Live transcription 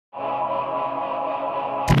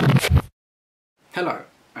Hello,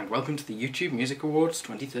 and welcome to the YouTube Music Awards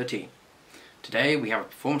 2013. Today we have a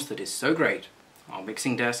performance that is so great, our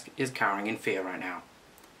mixing desk is cowering in fear right now.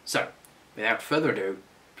 So, without further ado,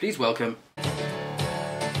 please welcome...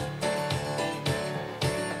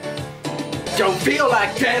 Don't feel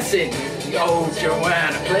like dancing, the old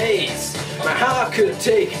Joanna plays. My heart could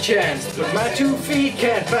take a chance, but my 2 feet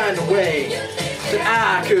can't find a way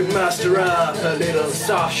that I could muster up a little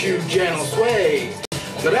soft shoe gentle sway.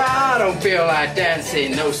 But I don't feel like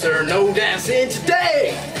dancing, no sir, no dancing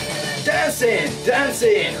today. Dancing,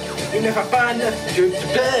 dancing, even if I find nothing to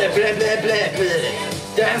blah, blah, blah, blah,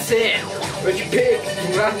 blah. Dancing, but you pick,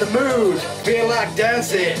 you're not in the mood, feel like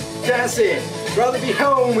dancing, dancing. Rather be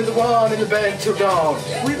home with the one in the bed till dawn.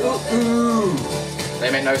 Ooh, ooh.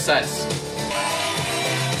 They make no sense.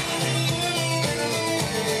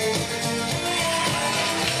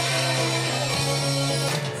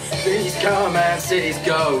 Cities come and cities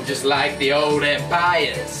go, just like the old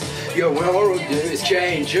empires. Your world is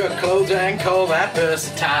change, your clothes and call that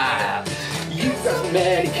versatile. You've got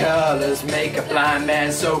many colors, make a blind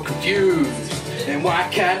man so confused. And why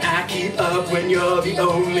can't I keep up when you're the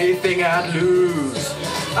only thing I'd lose?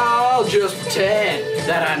 I'll just pretend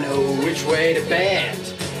that I know which way to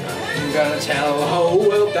bend. I'm gonna tell the whole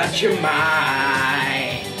world that you're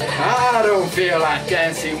mine. I don't feel like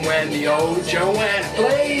dancing when the old Joanna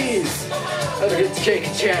plays. Let's take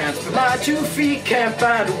a chance, but my 2 feet can't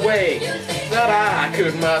find a way that I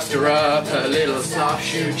could muster up a little soft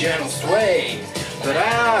shoe gentle sway. But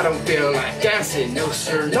I don't feel like dancing, no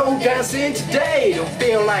sir, no dancing today. Don't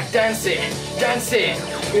feel like dancing, dancing.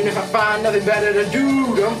 Even if I find nothing better to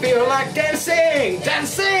do, don't feel like dancing,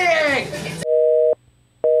 dancing.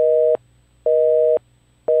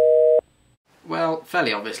 Well,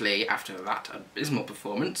 fairly obviously, after that abysmal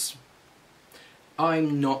performance,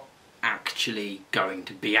 I'm not actually going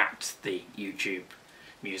to be at the YouTube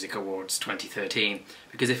Music Awards 2013,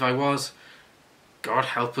 because if I was, God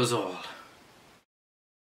help us all.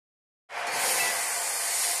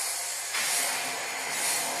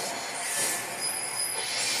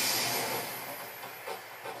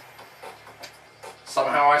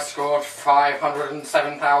 Somehow I scored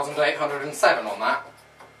 507,807 on that.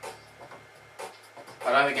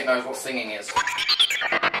 I don't think it knows what singing is.